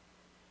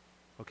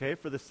 Okay,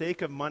 for the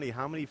sake of money,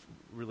 how many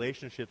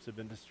relationships have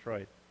been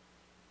destroyed?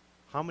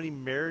 How many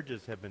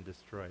marriages have been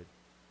destroyed?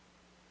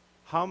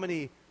 How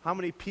many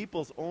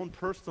people's own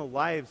personal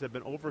lives have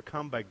been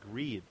overcome by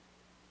greed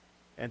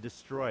and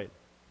destroyed?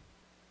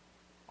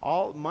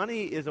 All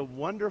money is a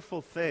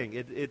wonderful thing.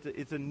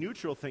 It's a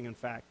neutral thing, in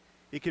fact.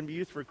 It can be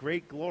used for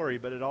great glory,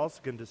 but it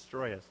also can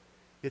destroy us.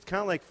 It's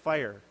kind of like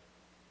fire.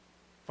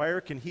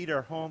 Fire can heat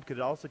our home, but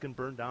it also can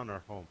burn down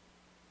our home.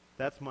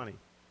 That's money.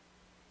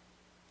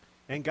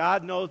 And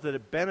God knows that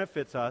it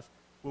benefits us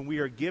when we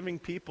are giving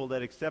people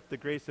that accept the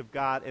grace of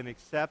God and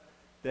accept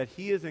that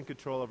He is in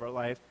control of our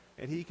life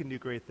and He can do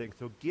great things.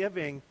 So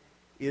giving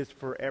is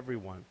for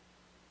everyone.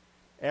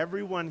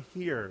 Everyone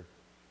here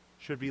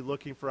should be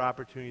looking for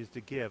opportunities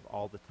to give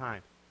all the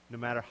time, no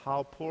matter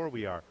how poor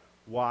we are.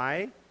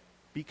 Why?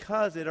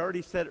 Because it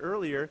already said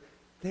earlier,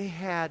 they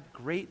had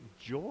great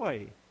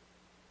joy.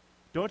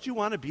 Don't you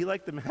want to be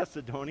like the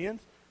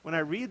Macedonians? When I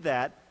read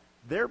that,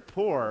 they're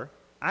poor.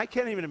 I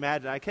can't even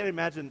imagine. I can't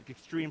imagine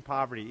extreme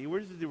poverty.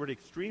 Where's the word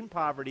extreme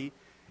poverty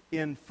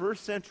in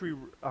first century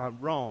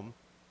Rome,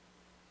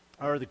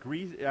 or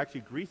Greece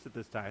at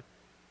this time,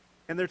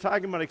 and they're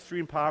talking about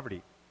extreme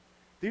poverty.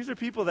 These are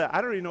people that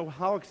I don't even know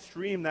how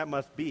extreme that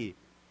must be,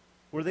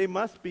 where they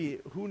must be,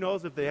 who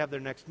knows if they have their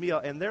next meal,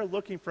 and they're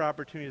looking for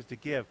opportunities to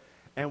give.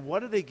 And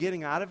what are they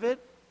getting out of it?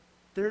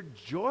 They're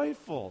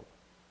joyful.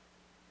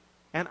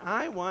 And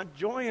I want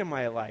joy in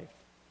my life.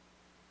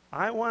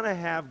 I want to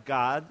have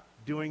God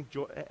doing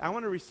joy. I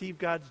want to receive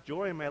God's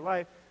joy in my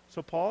life.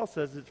 So Paul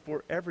says it's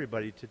for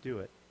everybody to do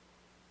it.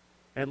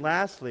 And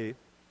lastly,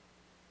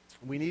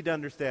 we need to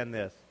understand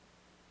this.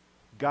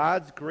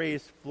 God's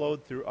grace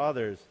flowed through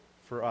others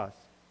for us.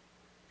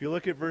 If you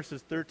look at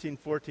verses 13,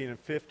 14, and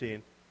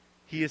 15,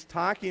 he is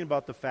talking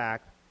about the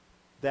fact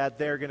that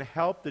they're going to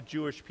help the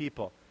Jewish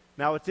people.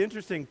 Now, it's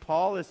interesting.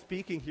 Paul is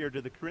speaking here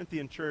to the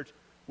Corinthian church,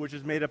 which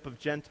is made up of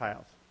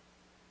Gentiles.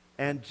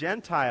 And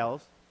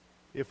Gentiles,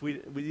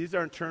 these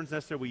aren't terms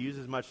necessarily we use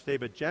as much today,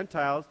 but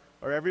Gentiles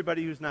are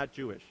everybody who's not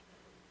Jewish.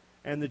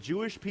 And the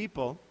Jewish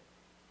people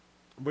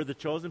were the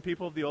chosen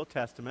people of the Old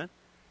Testament,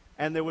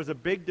 and there was a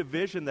big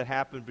division that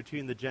happened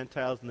between the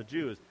Gentiles and the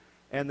Jews.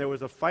 And there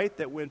was a fight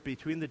that went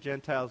between the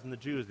Gentiles and the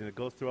Jews, and it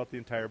goes throughout the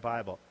entire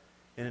Bible.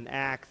 And in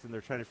Acts, and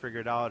they're trying to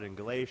figure it out, in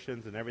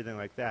Galatians and everything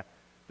like that.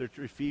 There's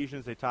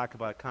Ephesians, they talk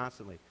about it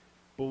constantly.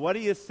 But what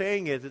he is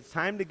saying is it's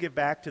time to give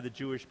back to the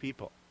Jewish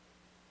people.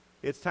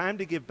 It's time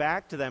to give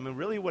back to them. And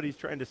really what he's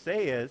trying to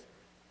say is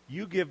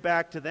you give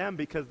back to them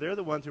because they're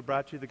the ones who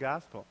brought you the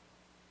gospel.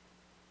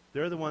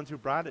 They're the ones who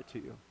brought it to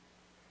you.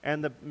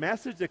 And the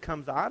message that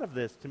comes out of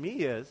this to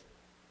me is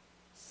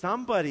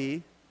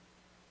somebody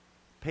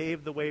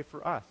paved the way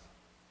for us.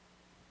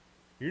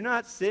 You're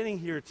not sitting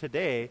here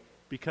today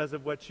because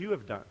of what you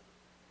have done.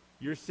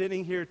 You're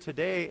sitting here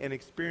today and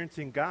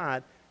experiencing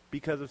God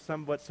because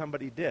of what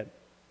somebody did.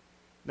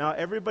 Now,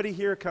 everybody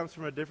here comes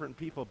from a different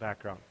people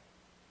background.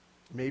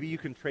 Maybe you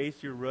can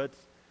trace your roots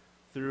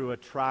through a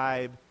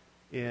tribe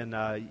in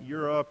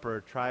Europe, or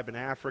a tribe in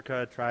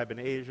Africa, a tribe in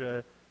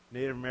Asia,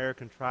 Native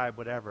American tribe,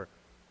 whatever.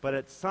 But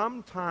at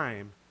some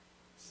time,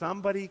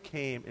 somebody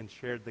came and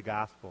shared the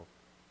gospel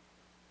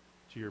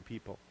to your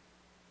people.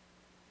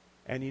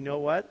 And you know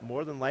what?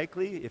 More than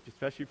likely,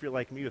 especially if you're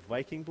like me with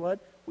Viking blood,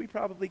 we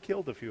probably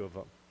killed a few of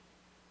them.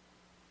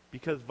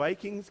 Because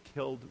Vikings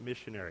killed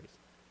missionaries.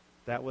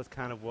 That was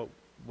kind of what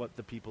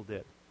the people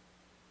did.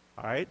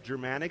 All right?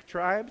 Germanic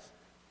tribes,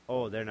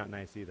 they're not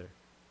nice either.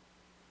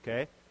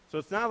 Okay? So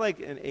it's not like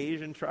an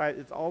Asian tribe.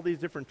 It's all these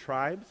different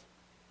tribes.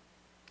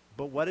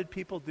 But what did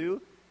people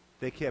do?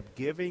 They kept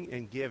giving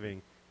and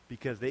giving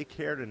because they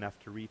cared enough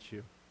to reach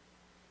you.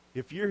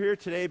 If you're here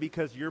today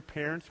because your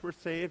parents were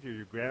saved or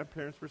your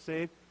grandparents were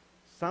saved,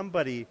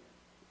 somebody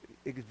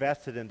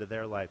invested into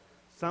their life.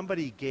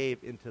 Somebody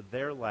gave into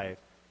their life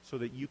so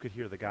that you could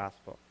hear the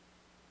gospel.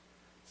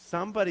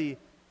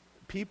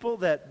 People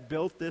that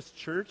built this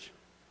church,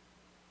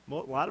 a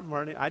lot of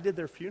them I did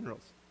their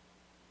funerals.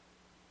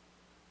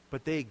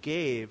 But they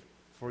gave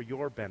for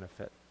your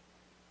benefit.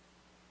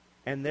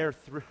 And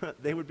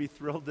they would be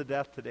thrilled to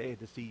death today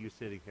to see you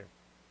sitting here.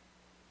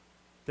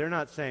 They're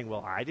not saying,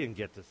 well, I didn't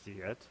get to see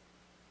it.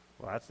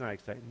 Well, that's not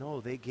exciting.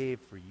 No, they gave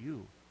for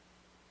you.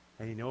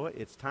 And you know what?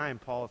 It's time,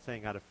 Paul is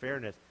saying out of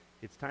fairness,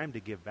 it's time to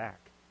give back.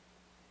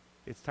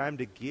 It's time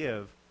to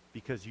give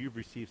because you've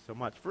received so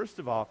much. First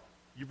of all,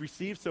 you've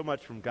received so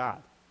much from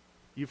God.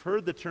 You've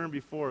heard the term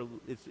before.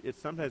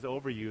 It's sometimes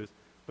overused,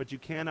 but you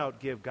can't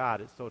outgive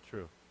God. It's so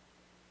true.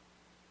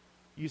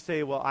 You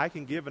say, well, I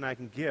can give and I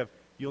can give.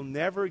 You'll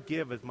never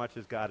give as much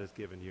as God has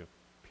given you,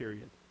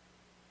 period.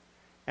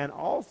 And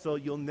also,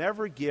 you'll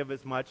never give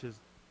as much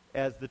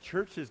as the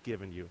church has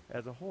given you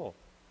as a whole.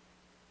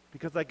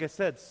 Because like I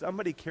said,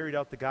 somebody carried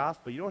out the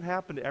gospel. You know what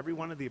happened to every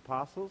one of the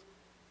apostles?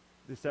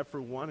 Except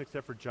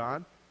for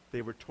John.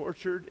 They were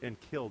tortured and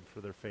killed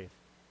for their faith.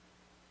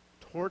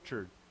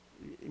 Tortured.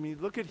 I mean,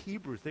 look at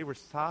Hebrews. They were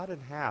sawed in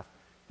half.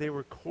 They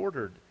were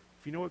quartered.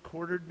 If you know what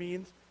quartered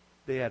means,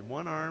 they had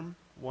one arm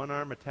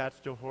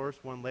attached to a horse,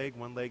 one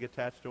leg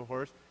attached to a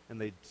horse, and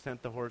they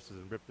sent the horses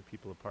and ripped the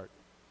people apart.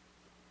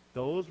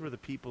 Those were the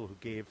people who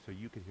gave so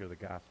you could hear the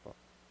gospel.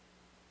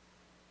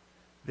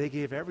 They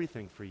gave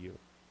everything for you.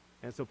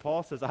 And so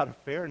Paul says, out of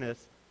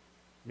fairness,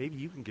 maybe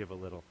you can give a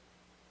little.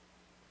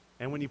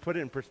 And when you put it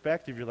in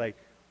perspective, you're like,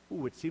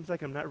 ooh, it seems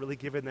like I'm not really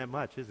giving that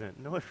much, isn't it?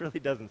 No, it really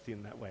doesn't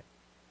seem that way.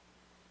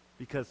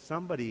 Because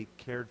somebody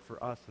cared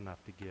for us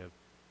enough to give.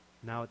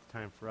 Now it's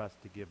time for us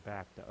to give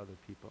back to other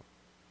people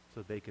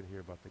so they can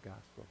hear about the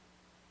gospel.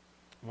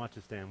 I want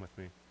you to stand with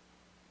me.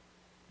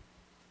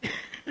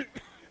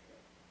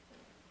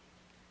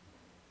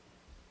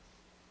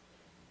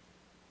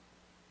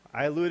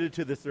 I alluded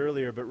to this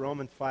earlier, but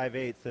Romans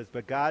 5:8 says,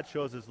 "But God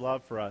shows his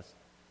love for us,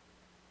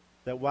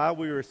 that while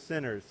we were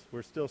sinners,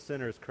 we're still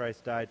sinners,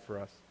 Christ died for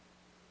us."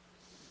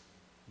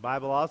 The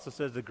Bible also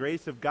says the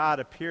grace of God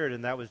appeared,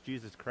 and that was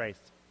Jesus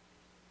Christ.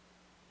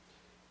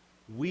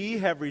 We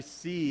have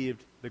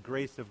received the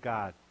grace of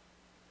God.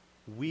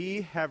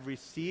 We have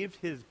received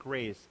his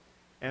grace,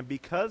 and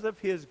because of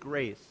his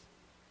grace,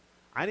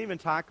 I didn't even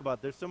talk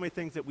about, there's so many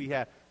things that we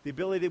have, the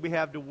ability that we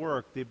have to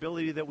work, the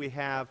ability that we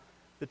have,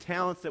 the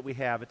talents that we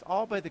have. It's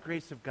all by the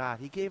grace of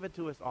God. He gave it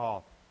to us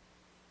all.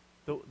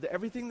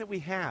 Everything that we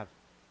have.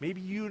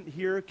 Maybe you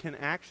here can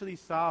actually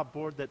saw a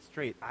board that's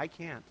straight. I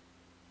can't.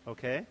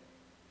 Okay?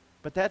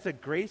 But that's a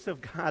grace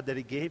of God that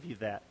he gave you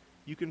that.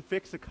 You can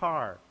fix a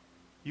car.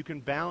 You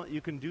can balance,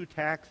 you can do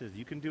taxes.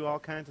 You can do all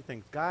kinds of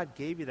things. God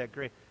gave you that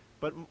grace.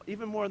 But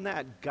even more than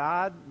that,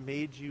 God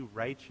made you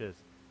righteous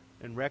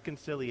in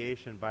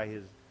reconciliation by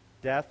his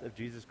death of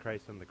Jesus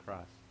Christ on the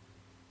cross.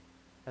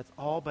 That's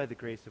all by the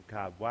grace of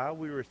God. While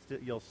we were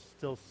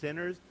still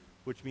sinners,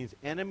 which means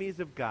enemies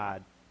of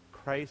God,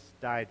 Christ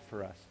died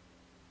for us.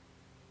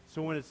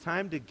 So when it's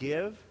time to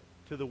give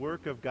to the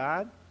work of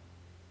God,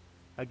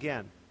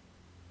 again,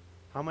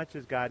 how much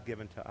has God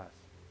given to us?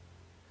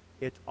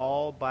 It's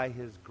all by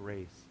his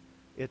grace.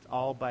 It's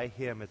all by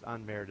him, his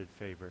unmerited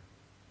favor.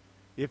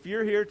 If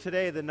you're here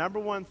today, the number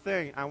one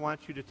thing I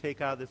want you to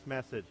take out of this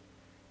message,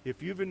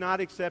 if you've not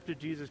accepted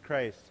Jesus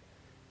Christ,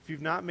 if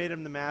you've not made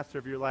him the master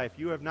of your life,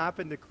 you have not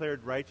been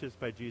declared righteous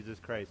by Jesus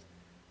Christ.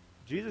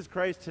 Jesus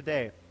Christ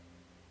today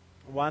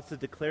wants to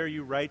declare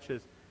you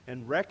righteous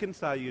and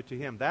reconcile you to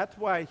him. That's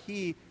why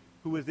he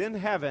who was in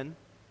heaven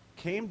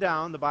came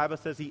down. The Bible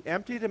says he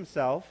emptied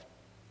himself.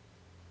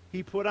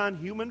 He put on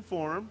human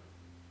form.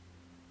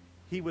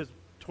 He was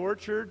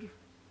tortured.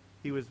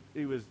 He was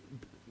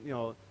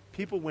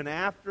people went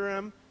after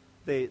him.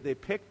 They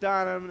picked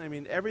on him. I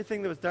mean,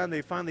 everything that was done,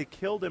 they finally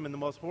killed him in the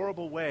most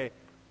horrible way.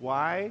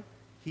 Why?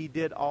 He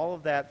did all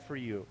of that for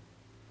you,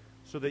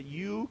 so that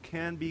you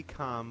can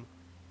become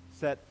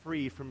set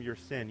free from your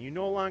sin. You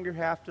no longer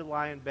have to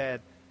lie in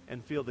bed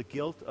and feel the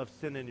guilt of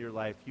sin in your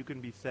life. You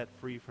can be set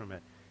free from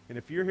it. And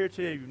if you're here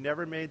today, you've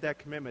never made that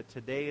commitment,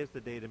 today is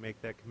the day to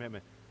make that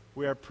commitment.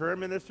 We have prayer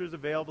ministers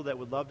available that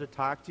would love to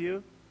talk to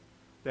you,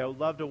 that would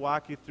love to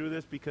walk you through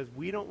this, because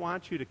we don't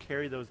want you to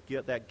carry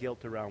that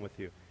guilt around with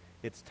you.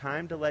 It's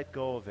time to let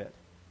go of it.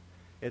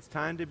 It's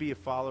time to be a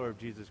follower of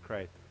Jesus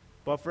Christ.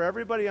 But for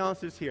everybody else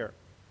who's here,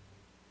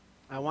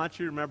 I want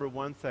you to remember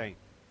one thing: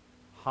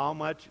 how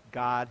much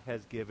God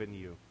has given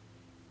you,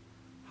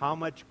 how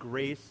much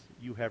grace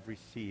you have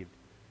received,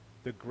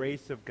 the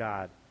grace of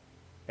God.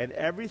 And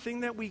everything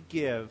that we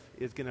give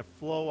is going to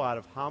flow out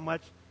of how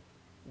much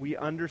we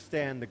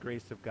understand the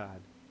grace of God,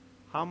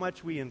 how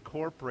much we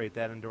incorporate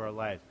that into our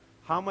lives,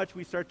 how much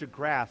we start to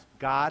grasp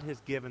God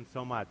has given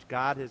so much,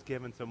 God has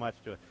given so much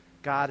to us,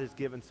 God has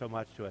given so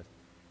much to us.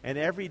 And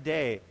every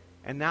day,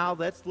 and now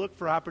let's look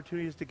for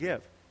opportunities to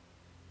give.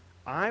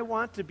 I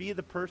want to be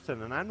the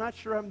person, and I'm not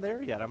sure I'm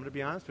there yet, I'm going to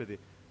be honest with you,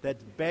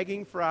 that's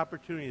begging for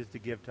opportunities to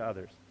give to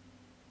others.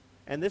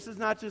 And this is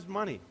not just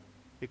money.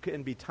 It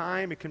can be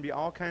time. It can be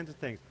all kinds of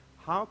things.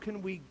 How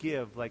can we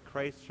give like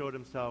Christ showed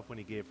himself when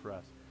he gave for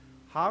us?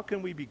 How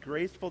can we be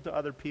graceful to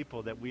other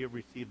people that we have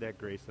received that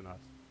grace in us?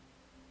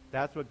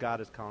 That's what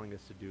God is calling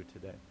us to do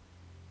today.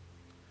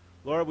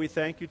 Lord, we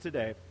thank you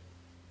today.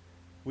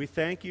 We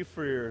thank you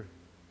for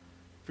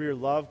your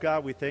love,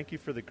 God. We thank you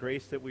for the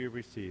grace that we have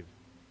received.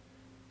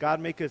 God,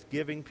 make us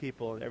giving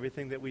people in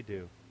everything that we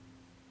do.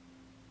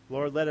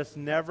 Lord, let us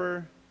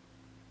never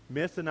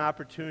miss an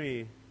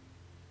opportunity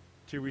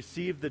to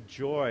receive the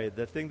joy,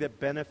 the thing that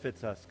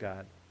benefits us,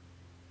 God.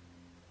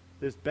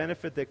 This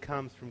benefit that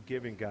comes from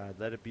giving, God,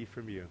 let it be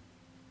from you.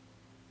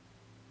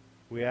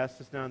 We ask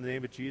this now in the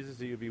name of Jesus,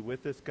 that you be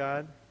with us,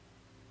 God,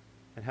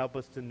 and help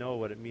us to know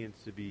what it means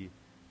to be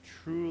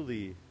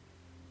truly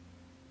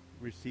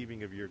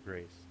receiving of your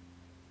grace.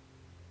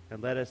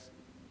 And let us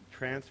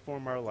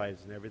transform our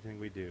lives in everything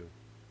we do.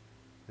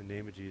 In the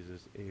name of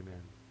Jesus,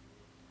 amen.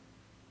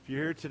 If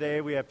you're here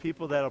today, we have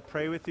people that will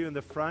pray with you in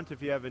the front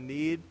if you have a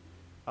need.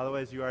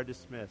 Otherwise, you are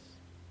dismissed.